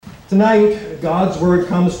Tonight, God's Word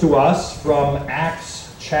comes to us from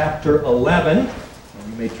Acts chapter 11. And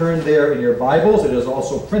you may turn there in your Bibles. It is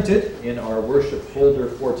also printed in our worship folder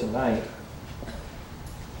for tonight.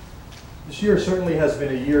 This year certainly has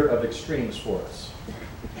been a year of extremes for us.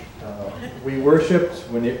 We worshiped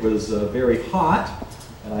when it was very hot,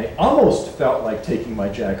 and I almost felt like taking my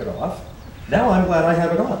jacket off. Now I'm glad I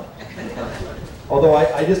have it on. Although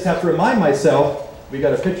I just have to remind myself, we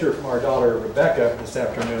got a picture from our daughter Rebecca this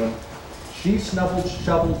afternoon. She shoveled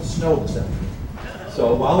snow this afternoon.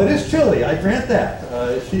 So while it is chilly, I grant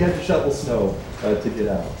that, she had to shovel snow to get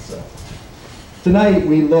out. So tonight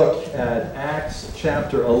we look at Acts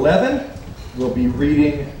chapter 11. We'll be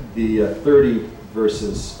reading the 30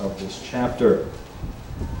 verses of this chapter.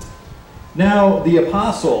 Now the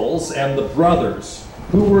apostles and the brothers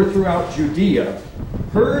who were throughout Judea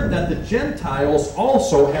heard that the Gentiles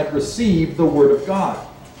also had received the word of God.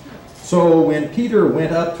 So when Peter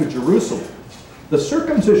went up to Jerusalem, the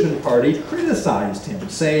circumcision party criticized him,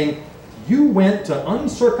 saying, "You went to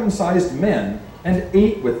uncircumcised men and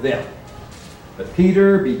ate with them." But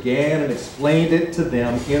Peter began and explained it to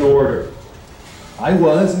them in order. "I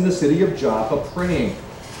was in the city of Joppa praying,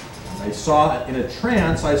 and in a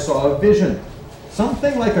trance I saw a vision,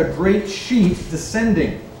 something like a great sheet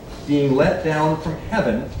descending, being let down from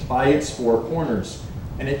heaven by its four corners,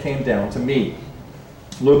 and it came down to me.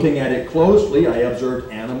 Looking at it closely, I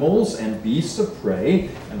observed animals and beasts of prey,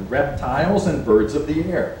 and reptiles and birds of the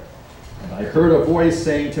air. And I heard a voice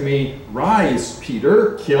saying to me, 'Rise,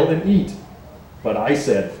 Peter, kill and eat.' But I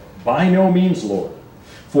said, 'By no means, Lord,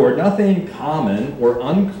 for nothing common or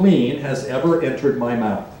unclean has ever entered my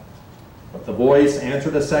mouth.' But the voice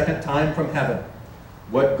answered a second time from heaven,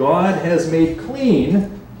 'What God has made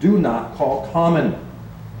clean, do not call common.'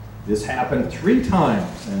 This happened 3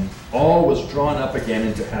 times, and all was drawn up again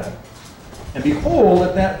into heaven. And behold,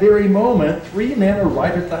 at that very moment, 3 men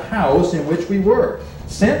arrived at the house in which we were,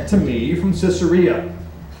 sent to me from Caesarea.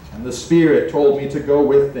 And the Spirit told me to go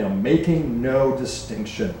with them, making no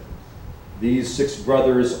distinction. These 6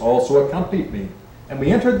 brothers also accompanied me, and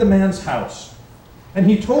we entered the man's house. And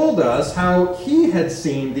he told us how he had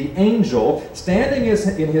seen the angel standing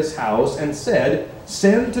in his house and said,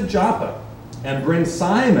 'Send to Joppa and bring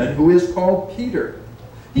Simon, who is called Peter.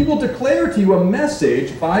 He will declare to you a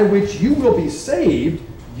message by which you will be saved,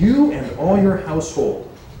 you and all your household.'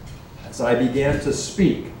 As I began to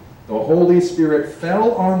speak, the Holy Spirit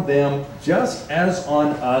fell on them just as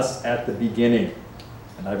on us at the beginning.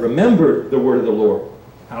 And I remembered the word of the Lord,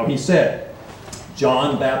 how he said,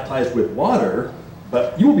 'John baptized with water,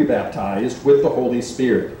 but you will be baptized with the Holy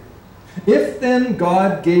Spirit.' If then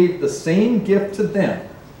God gave the same gift to them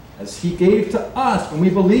as he gave to us when we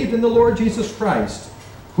believed in the Lord Jesus Christ,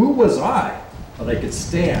 who was I that I could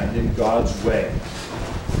stand in God's way?"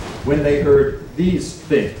 When they heard these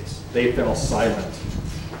things, they fell silent,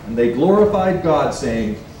 and they glorified God,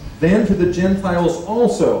 saying, "Then to the Gentiles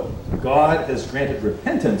also God has granted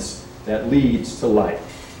repentance that leads to life."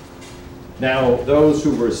 Now those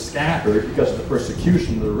who were scattered because of the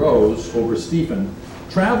persecution that arose over Stephen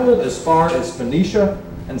traveled as far as Phoenicia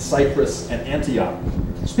and Cyprus and Antioch,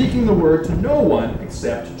 speaking the word to no one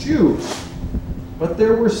except Jews. But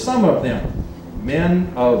there were some of them,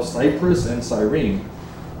 men of Cyprus and Cyrene,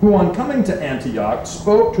 who on coming to Antioch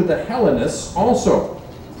spoke to the Hellenists also,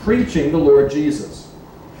 preaching the Lord Jesus.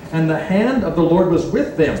 And the hand of the Lord was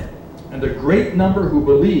with them, and a great number who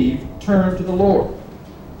believed turned to the Lord.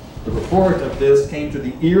 The report of this came to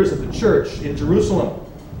the ears of the church in Jerusalem,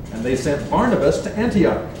 and they sent Barnabas to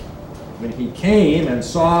Antioch. When he came and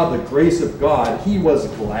saw the grace of God, he was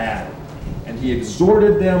glad, and he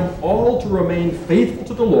exhorted them all to remain faithful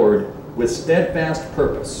to the Lord with steadfast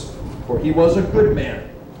purpose. For he was a good man,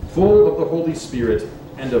 full of the Holy Spirit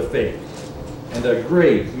and of faith. And a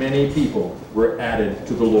great many people were added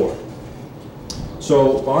to the Lord.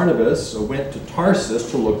 So Barnabas went to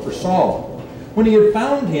Tarsus to look for Saul. When he had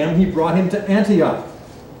found him, he brought him to Antioch.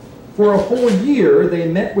 For a whole year they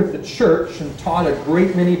met with the church and taught a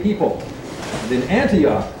great many people. And in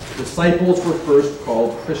Antioch, disciples were first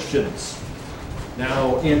called Christians.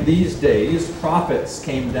 Now in these days, prophets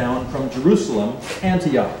came down from Jerusalem to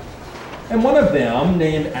Antioch. And one of them,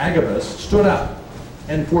 named Agabus, stood up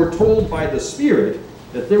and foretold by the Spirit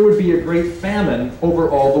that there would be a great famine over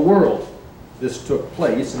all the world. This took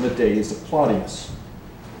place in the days of Claudius.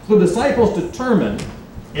 So the disciples determined,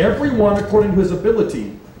 everyone according to his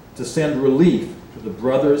ability, to send relief to the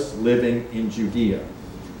brothers living in Judea.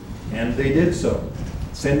 And they did so,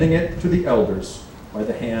 sending it to the elders by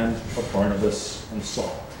the hand of Barnabas and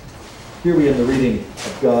Saul. Here we end the reading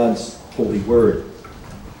of God's holy word.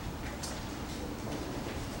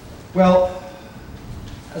 Well,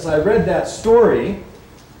 as I read that story,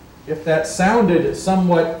 if that sounded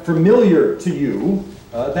somewhat familiar to you,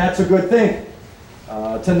 that's a good thing.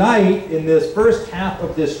 Tonight, in this first half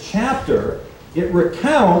of this chapter, it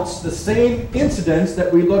recounts the same incidents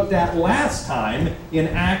that we looked at last time in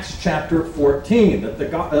Acts chapter 14,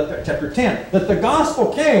 chapter 10, that the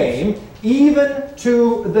gospel came even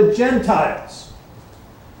to the Gentiles.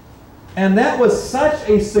 And that was such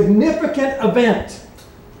a significant event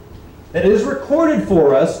that it is recorded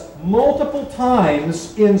for us multiple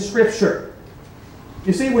times in Scripture.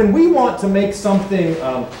 You see, when we want to make something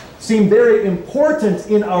seem very important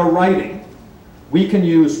in our writing, we can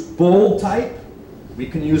use bold type, we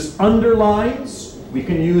can use underlines, we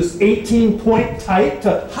can use 18-point type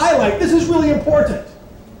to highlight this is really important.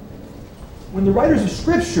 When the writers of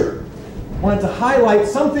Scripture wanted to highlight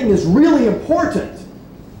something is really important,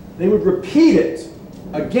 they would repeat it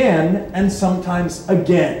again and sometimes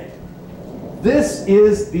again. This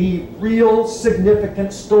is the real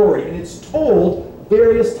significant story, and it's told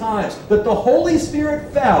various times that the Holy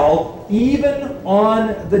Spirit fell even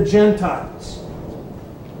on the Gentiles.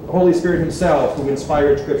 The Holy Spirit himself, who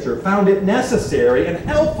inspired Scripture, found it necessary and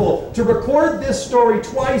helpful to record this story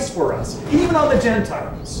twice for us, even on the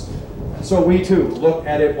Gentiles. And so we too look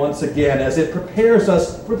at it once again as it prepares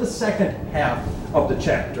us for the second half of the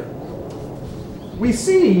chapter. We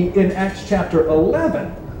see in Acts chapter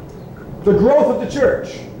 11 the growth of the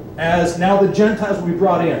church as now the Gentiles will be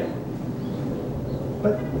brought in.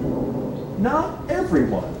 But not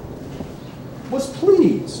everyone was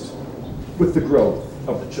pleased with the growth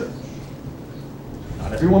of the church.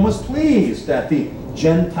 Not everyone was pleased that the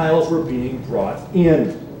Gentiles were being brought in.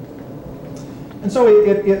 And so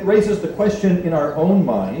it raises the question in our own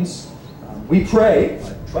minds. We pray,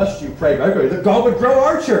 I trust you pray regularly, that God would grow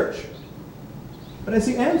our church. But as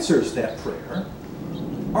he answers that prayer,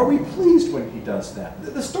 are we pleased when he does that?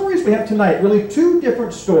 The stories we have tonight, really two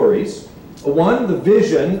different stories. One, the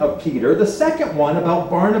vision of Peter. The second one about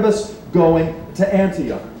Barnabas going to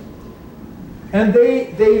Antioch. And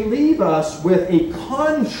they leave us with a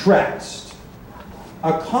contrast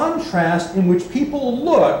in which people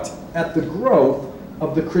looked at the growth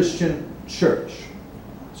of the Christian church.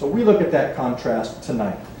 So we look at that contrast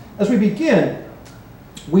tonight. As we begin,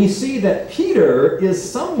 we see that Peter is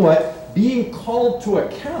somewhat being called to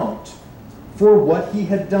account for what he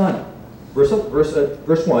had done. Verse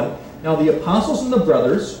 1, now the apostles and the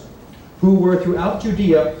brothers who were throughout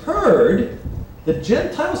Judea heard the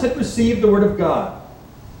Gentiles had received the word of God.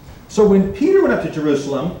 So when Peter went up to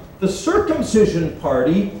Jerusalem, the circumcision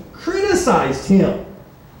party criticized him,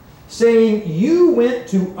 saying, "You went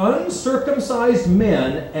to uncircumcised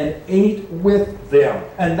men and ate with them."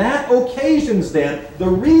 And that occasions then the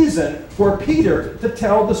reason for Peter to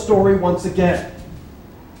tell the story once again.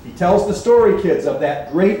 He tells the story, kids, of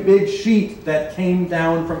that great big sheet that came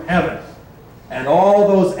down from heaven and all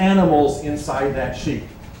those animals inside that sheet.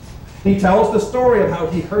 He tells the story of how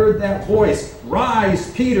he heard that voice, "Rise,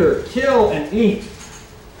 Peter, kill and eat."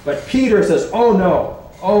 But Peter says, "Oh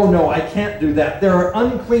no, I can't do that. There are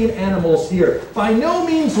unclean animals here." "By no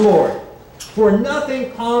means, Lord, for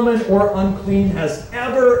nothing common or unclean has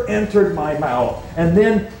ever entered my mouth." And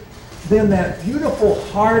then that beautiful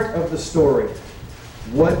heart of the story.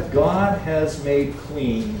 What God has made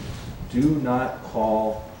clean, do not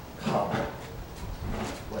call common.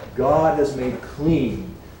 What God has made clean,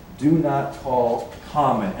 do not call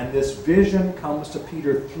common. And this vision comes to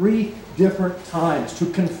Peter 3 different times to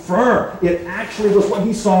confirm it actually was what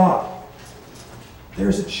he saw.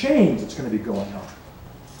 There's a change that's going to be going on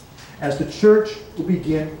as the church will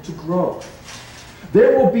begin to grow.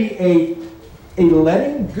 There will be a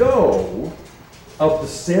letting go of the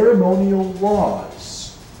ceremonial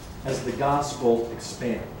laws as the gospel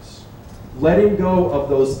expands. Letting go of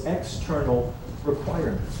those external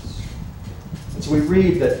requirements. And so we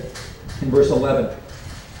read that in verse 11,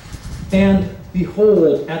 "And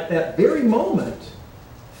behold, at that very moment,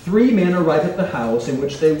 3 men arrived at the house in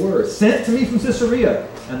which they were, sent to me from Caesarea,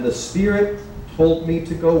 and the Spirit told me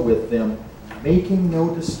to go with them, making no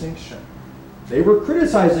distinction." They were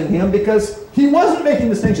criticizing him because he wasn't making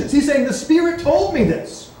distinctions. He's saying, the Spirit told me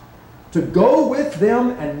this, to go with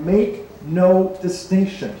them and make no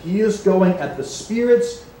distinction. He is going at the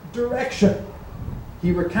Spirit's direction.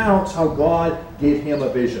 He recounts how God gave him a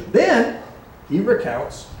vision. Then he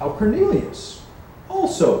recounts how Cornelius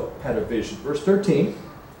also had a vision. Verse 13,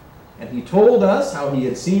 "And he told us how he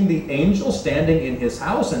had seen the angel standing in his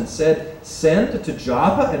house and said, 'Send to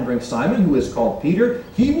Joppa and bring Simon, who is called Peter.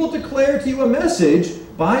 He will declare to you a message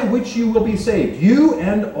by which you will be saved, you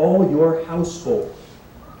and all your household.'"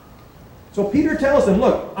 So Peter tells them,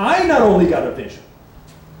 look, I not only got a vision,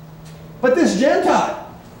 but this Gentile,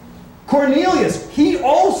 Cornelius, he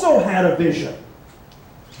also had a vision.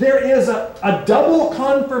 There is a double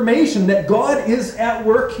confirmation that God is at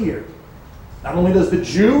work here. Not only does the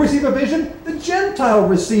Jew receive a vision, the Gentile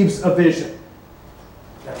receives a vision.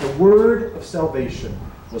 That the word of salvation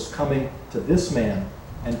was coming to this man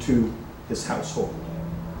and to his household.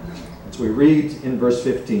 As we read in verse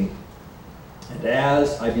 15, and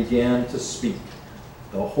as I began to speak,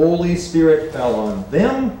 the Holy Spirit fell on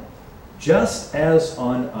them just as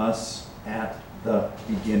on us at the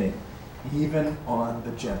beginning, even on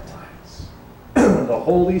the Gentiles. The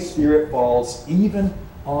Holy Spirit falls even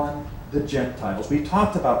on the Gentiles. We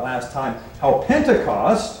talked about last time how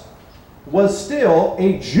Pentecost was still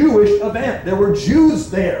a Jewish event. There were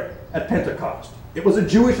Jews there at Pentecost. It was a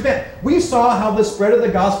Jewish event. We saw how the spread of the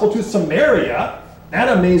gospel to Samaria,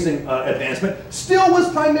 that amazing advancement, still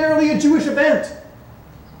was primarily a Jewish event.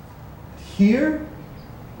 Here,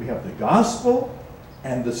 we have the gospel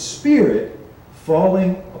and the Spirit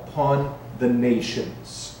falling upon the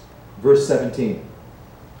nations. Verse 17.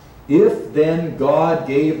 If then God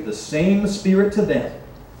gave the same Spirit to them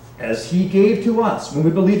as he gave to us when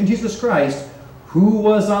we believe in Jesus Christ, who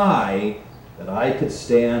was I that I could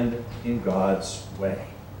stand in God's way?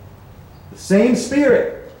 The same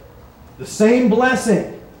Spirit, the same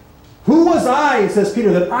blessing. Who was I, says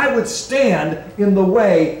Peter, that I would stand in the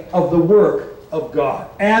way of the work of God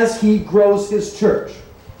as he grows his church?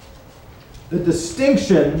 The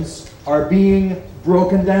distinctions are being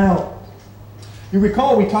broken down. You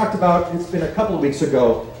recall we talked about, it's been a couple of weeks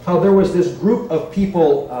ago, how there was this group of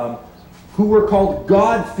people who were called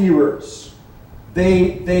God-fearers.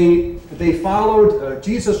 They followed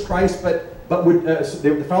Jesus Christ, but would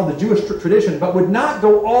they followed the Jewish tradition, but would not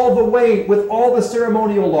go all the way with all the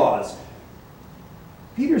ceremonial laws.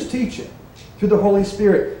 Peter's teaching through the Holy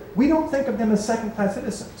Spirit, we don't think of them as second-class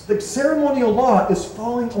citizens. The ceremonial law is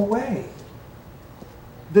falling away.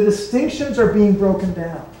 The distinctions are being broken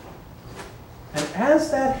down. And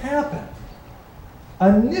as that happened,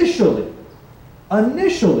 initially,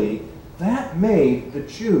 that made the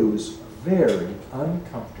Jews very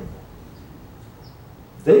uncomfortable.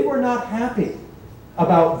 They were not happy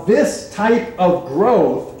about this type of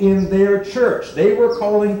growth in their church. They were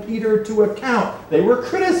calling Peter to account. They were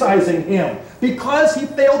criticizing him because he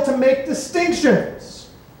failed to make distinctions.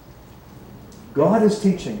 God is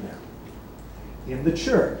teaching them in the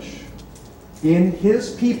church, in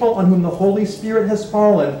his people on whom the Holy Spirit has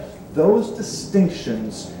fallen, those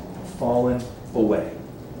distinctions have fallen away.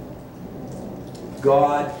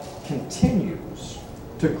 God continues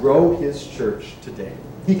to grow his church today.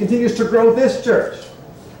 He continues to grow this church.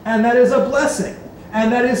 And that is a blessing.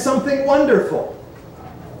 And that is something wonderful.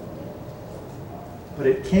 But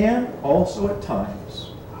it can also at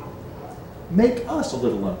times make us a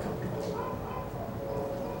little uncomfortable.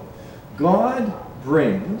 God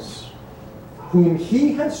brings whom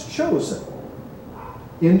he has chosen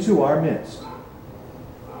into our midst.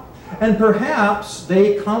 And perhaps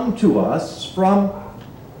they come to us from,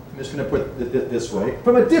 I'm just going to put it this way,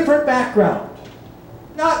 from a different background.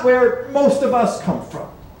 Not where most of us come from.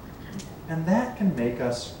 And that can make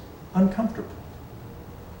us uncomfortable.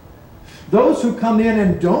 Those who come in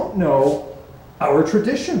and don't know our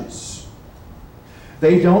traditions.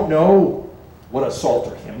 They don't know what a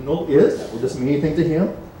Psalter hymnal is. That will just mean anything to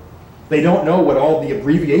him. They don't know what all the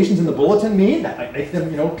abbreviations in the bulletin mean. That might make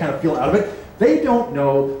them, kind of feel out of it. They don't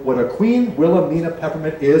know what a Queen Wilhelmina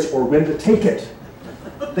peppermint is or when to take it.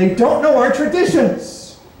 They don't know our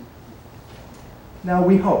traditions. Now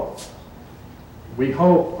we hope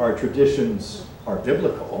our traditions are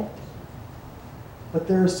biblical, but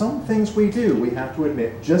there are some things we do, we have to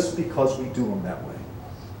admit, just because we do them that way.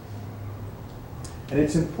 And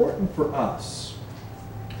it's important for us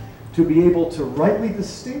to be able to rightly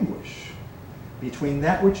distinguish between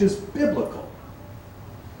that which is biblical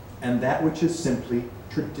and that which is simply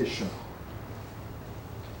traditional.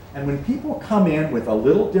 And when people come in with a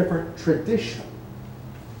little different tradition,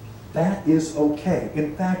 that is okay.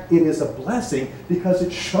 In fact, it is a blessing because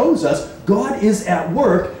it shows us God is at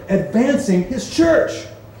work advancing his church.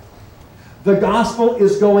 The gospel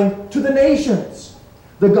is going to the nations.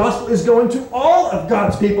 The gospel is going to all of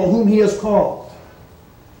God's people whom he has called.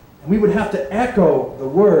 And we would have to echo the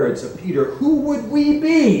words of Peter, who would we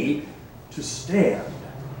be to stand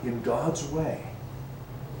in God's way?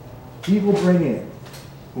 He will bring in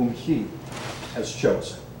whom he has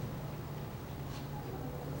chosen.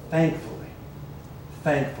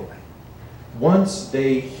 Thankfully, once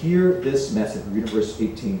they hear this message, read verse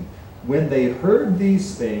 18, when they heard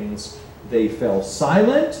these things, they fell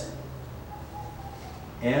silent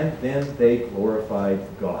And then they glorified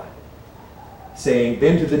God, saying,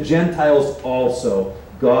 then to the Gentiles also,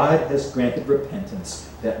 God has granted repentance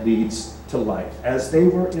that leads to life. As they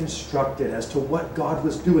were instructed as to what God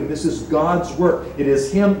was doing, this is God's work. It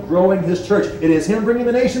is Him growing His church. It is Him bringing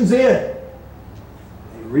the nations in.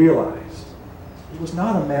 They realized it was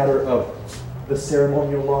not a matter of the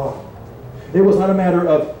ceremonial law. It was not a matter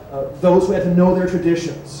of those who had to know their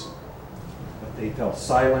traditions. But they fell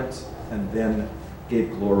silent and then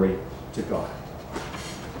gave glory to God.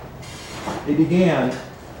 They began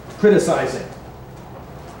criticizing.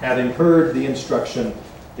 Having heard the instruction,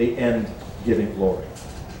 they end giving glory.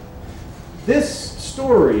 This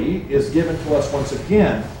story is given to us once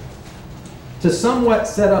again to somewhat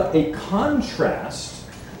set up a contrast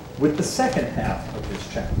with the second half of this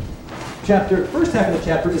chapter. First half of the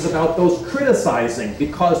chapter is about those criticizing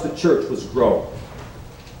because the church was growing.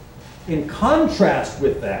 In contrast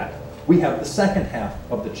with that, we have the second half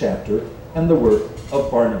of the chapter and the work of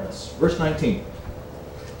Barnabas. Verse 19.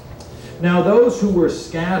 Now those who were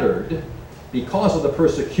scattered because of the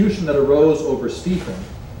persecution that arose over Stephen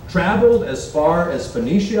traveled as far as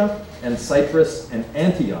Phoenicia and Cyprus and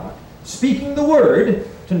Antioch, speaking the word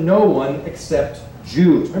to no one except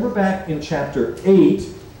Jews. Remember back in chapter 8,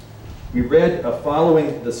 we read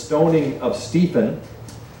following the stoning of Stephen,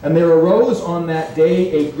 and there arose on that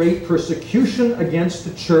day a great persecution against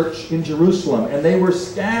the church in Jerusalem, and they were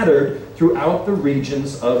scattered throughout the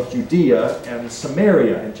regions of Judea and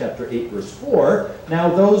Samaria. In chapter 8, verse 4, now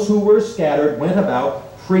those who were scattered went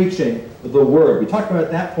about preaching the word. We talked about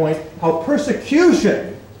at that point how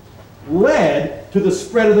persecution led to the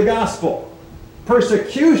spread of the gospel.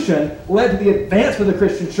 Persecution led to the advancement of the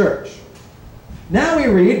Christian church. Now we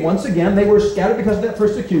read, once again, they were scattered because of that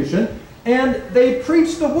persecution, and they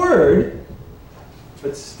preached the word,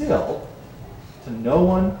 but still to no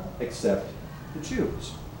one except the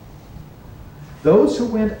Jews. Those who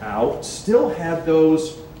went out still had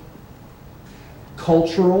those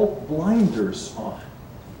cultural blinders on.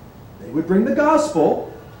 They would bring the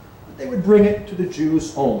gospel, but they would bring it to the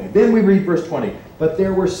Jews only. Then we read verse 20, but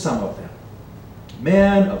there were some of them,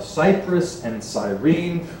 men of Cyprus and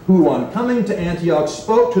Cyrene, who on coming to Antioch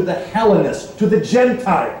spoke to the Hellenists, to the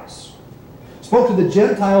Gentiles. Spoke to the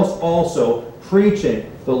Gentiles also, preaching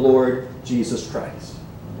the Lord Jesus Christ.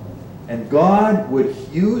 And God would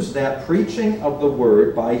use that preaching of the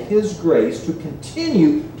word by His grace to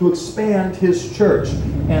continue to expand His church.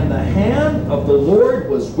 And the hand of the Lord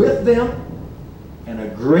was with them, and a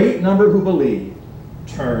great number who believed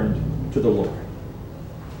turned to the Lord.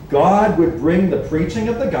 God would bring the preaching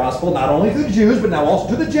of the gospel not only to the Jews, but now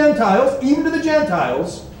also to the Gentiles, even to the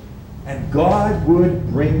Gentiles, and God would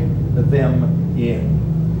bring them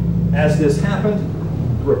in. As this happened,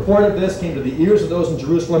 the report of this came to the ears of those in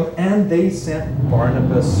Jerusalem, and they sent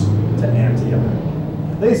Barnabas to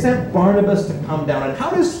Antioch. They sent Barnabas to come down. And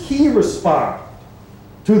how does he respond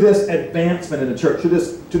to this advancement in the church, to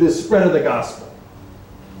this spread of the gospel?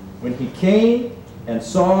 When he came and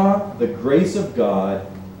saw the grace of God,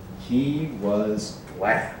 he was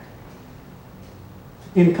glad.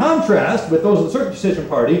 In contrast with those of the circumcision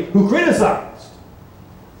party who criticized,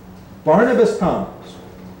 Barnabas comes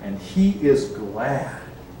and he is glad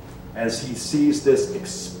as he sees this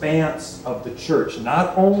expanse of the church,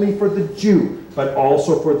 not only for the Jew, but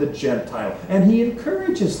also for the Gentile. And he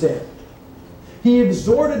encourages them. He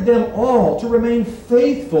exhorted them all to remain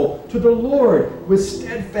faithful to the Lord with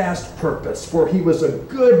steadfast purpose, for he was a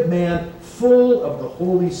good man, full of the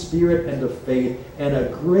Holy Spirit and of faith, and a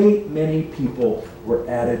great many people were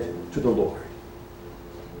added to the Lord.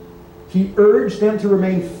 He urged them to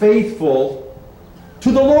remain faithful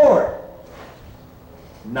to the Lord.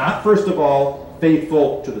 Not, first of all,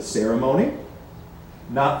 faithful to the ceremony,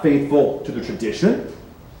 not faithful to the tradition,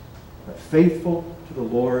 but faithful to the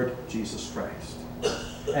Lord Jesus Christ.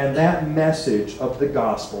 And that message of the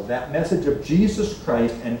gospel, that message of Jesus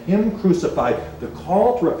Christ and Him crucified, the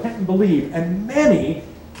call to repent and believe, and many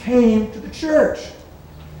came to the church.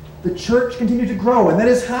 The church continued to grow, and that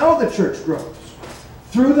is how the church grows.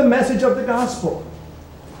 Through the message of the gospel.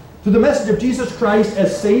 Through the message of Jesus Christ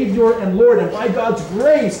as Savior and Lord. And by God's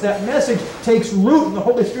grace, that message takes root in the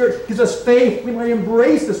Holy Spirit, gives us faith. We might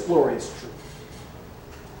embrace this glorious truth.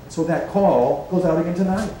 So that call goes out again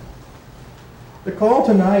tonight. The call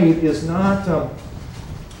tonight is not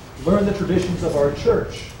learn the traditions of our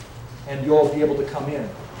church and you'll be able to come in.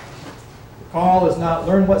 The call is not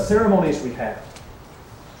learn what ceremonies we have.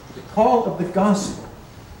 The call of the gospel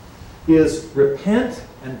is repent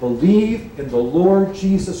and believe in the Lord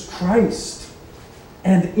Jesus Christ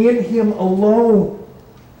and in Him alone.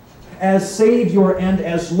 as Savior and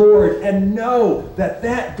as Lord, and know that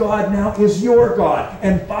that God now is your God.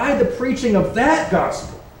 And by the preaching of that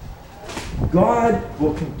gospel, God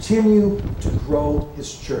will continue to grow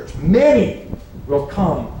his church. Many will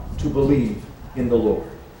come to believe in the Lord.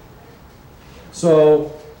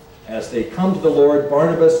 So, as they come to the Lord,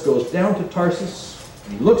 Barnabas goes down to Tarsus,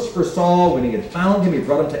 and he looks for Saul. When he had found him, he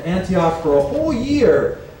brought him to Antioch. For a whole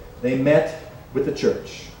year, they met with the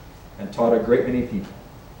church and taught a great many people.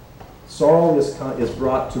 Saul is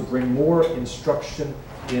brought to bring more instruction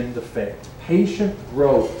in the faith. Patient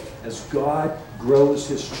growth as God grows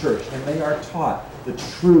his church, and they are taught the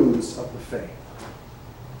truths of the faith.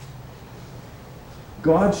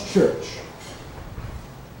 God's church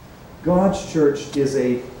is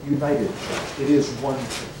a united church. It is one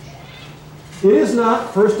church. It is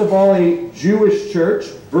not, first of all, a Jewish church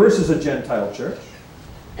versus a Gentile church.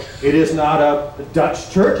 It is not a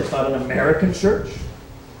Dutch church. It's not an American church.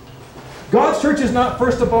 God's church is not,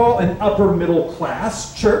 first of all, an upper middle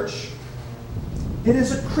class church. It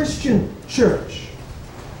is a Christian church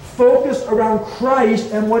focused around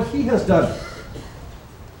Christ and what he has done.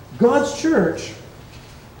 God's church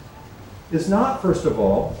is not, first of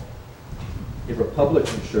all, a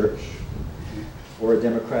Republican church or a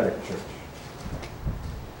Democratic church.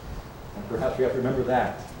 And perhaps we have to remember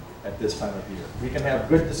that at this time of year. We can have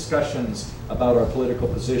good discussions about our political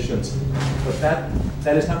positions, but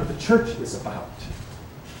that is not what the church is about.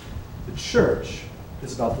 The church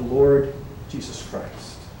is about the Lord Jesus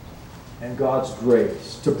Christ and God's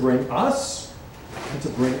grace to bring us and to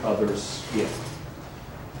bring others in.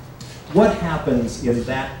 What happens in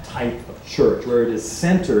that type of church where it is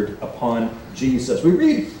centered upon Jesus? We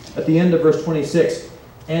read at the end of verse 26,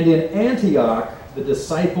 and in Antioch the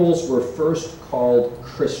disciples were first called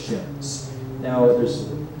Christians. Now, there's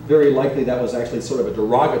very likely that was actually sort of a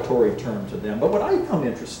derogatory term to them, but what I found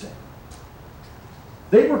interesting,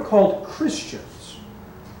 they were called Christians.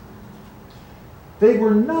 They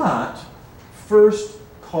were not first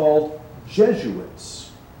called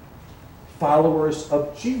Jesuits, followers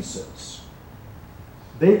of Jesus.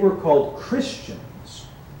 They were called Christians,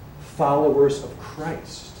 followers of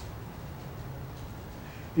Christ.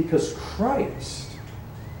 Because Christ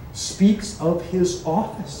speaks of his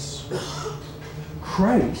office.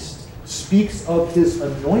 Christ speaks of his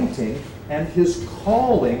anointing and his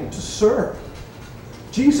calling to serve.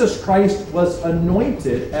 Jesus Christ was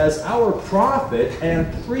anointed as our prophet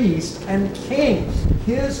and priest and king.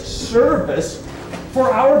 His service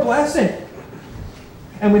for our blessing.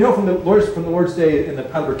 And we know from the Lord's Day in the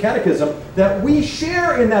Heidelberg Catechism that we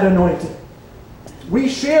share in that anointing. We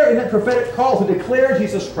share in that prophetic call to declare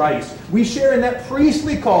Jesus Christ. We share in that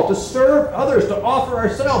priestly call to serve others, to offer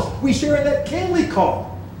ourselves. We share in that kingly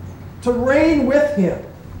call to reign with him.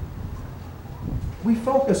 We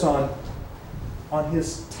focus on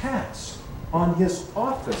his task, on his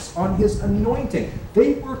office, on his anointing.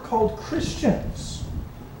 They were called Christians,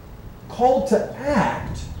 called to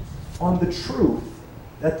act on the truth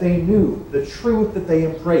that they knew, the truth that they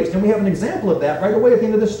embraced. And we have an example of that right away at the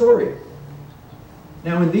end of the story.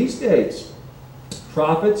 Now, in these days,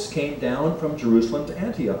 prophets came down from Jerusalem to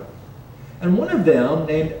Antioch. And one of them,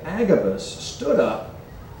 named Agabus, stood up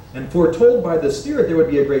and foretold by the Spirit there would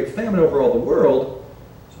be a great famine over all the world.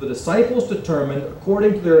 So the disciples determined,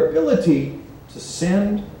 according to their ability, to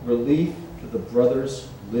send relief to the brothers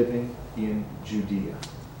living in Judea.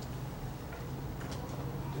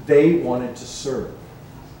 They wanted to serve.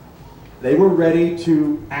 They were ready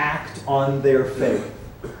to act on their faith.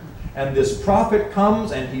 And this prophet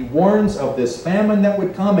comes and he warns of this famine that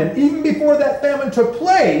would come. And even before that famine took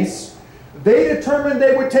place, they determined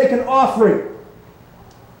they would take an offering.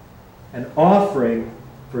 An offering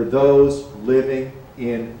for those living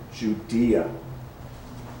in Judea.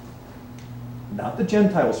 Not the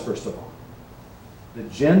Gentiles, first of all. The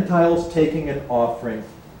Gentiles taking an offering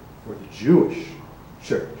for the Jewish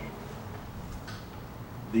church.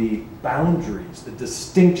 The boundaries, the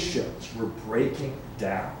distinctions were breaking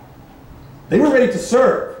down. They were ready to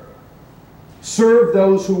serve. Serve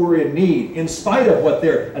those who were in need, in spite of what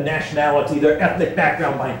their nationality, their ethnic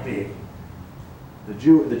background might be.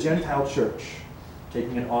 The Gentile church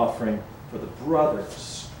taking an offering for the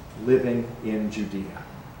brothers living in Judea.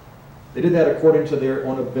 They did that according to their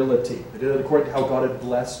own ability. They did it according to how God had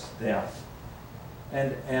blessed them.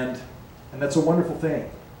 And that's a wonderful thing.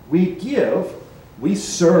 We give, we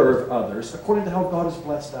serve others according to how God has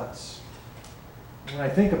blessed us. When I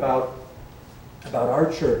think about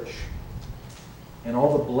our church and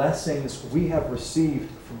all the blessings we have received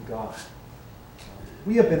from God,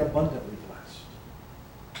 we have been abundantly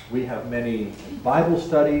blessed. We have many Bible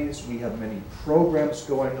studies. We have many programs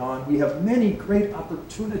going on. We have many great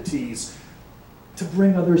opportunities to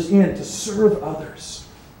bring others in, to serve others.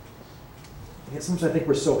 And yet sometimes I think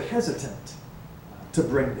we're so hesitant to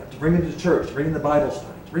bring them to church, to bring them to Bible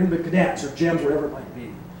study, to bring them to cadets or gyms, whatever it might be.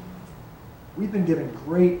 We've been given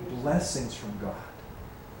great blessings from God.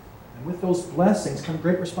 And with those blessings come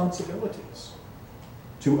great responsibilities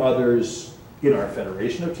to others in our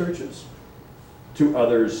federation of churches, to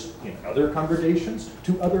others in other congregations,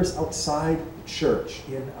 to others outside the church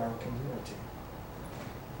in our community.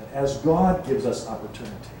 And as God gives us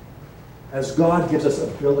opportunity, as God gives us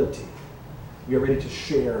ability, we are ready to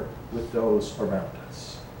share with those around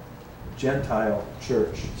us. The Gentile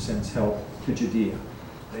church sends help to Judea.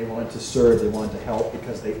 They wanted to serve, they wanted to help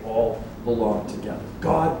because they all belong together.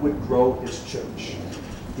 God would grow his church.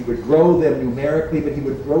 He would grow them numerically, but he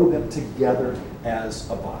would grow them together as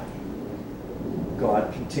a body.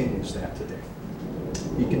 God continues that today.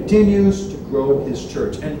 He continues to grow his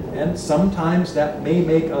church. And sometimes that may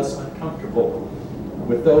make us uncomfortable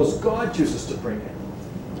with those God chooses to bring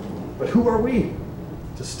in. But who are we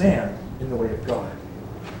to stand in the way of God?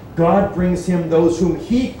 God brings him those whom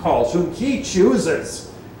he calls, whom he chooses.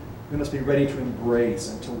 We must be ready to embrace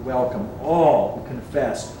and to welcome all who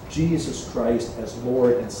confess Jesus Christ as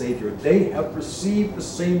Lord and Savior. They have received the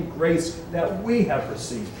same grace that we have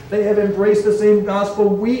received. They have embraced the same gospel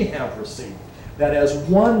we have received. That as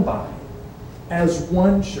one body, as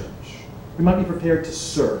one church, we might be prepared to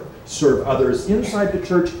serve. Serve others inside the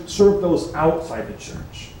church, serve those outside the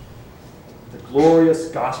church. The glorious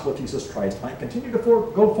gospel of Jesus Christ might continue to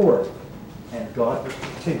go forward, and God will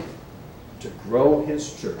continue to grow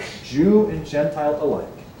his church, Jew and Gentile alike,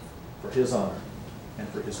 for his honor and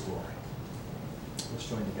for his glory. Let's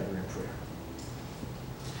join together in prayer.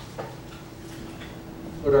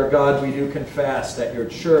 Lord our God, we do confess that your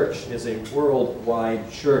church is a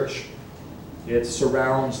worldwide church. It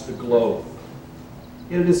surrounds the globe.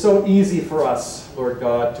 It is so easy for us, Lord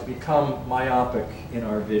God, to become myopic in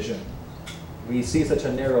our vision. We see such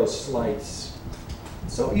a narrow slice.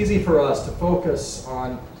 It's so easy for us to focus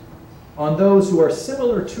on those who are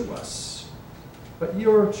similar to us. But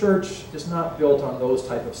your church is not built on those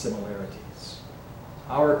type of similarities.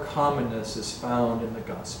 Our commonness is found in the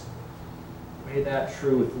gospel. May that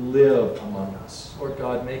truth live among us. Lord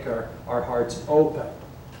God, make our hearts open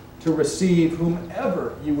to receive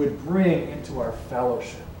whomever you would bring into our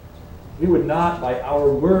fellowship. We would not, by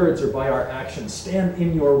our words or by our actions, stand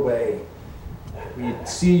in your way. We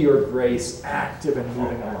see your grace active and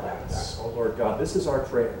moving among us. Oh Lord God, this is our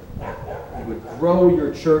prayer. That you would grow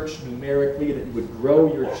your church numerically, that you would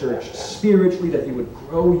grow your church spiritually, that you would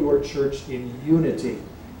grow your church in unity,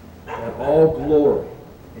 that all glory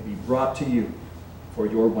may be brought to you for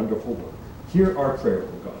your wonderful work. Hear our prayer,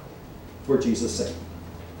 O God, for Jesus' sake.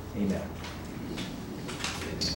 Amen.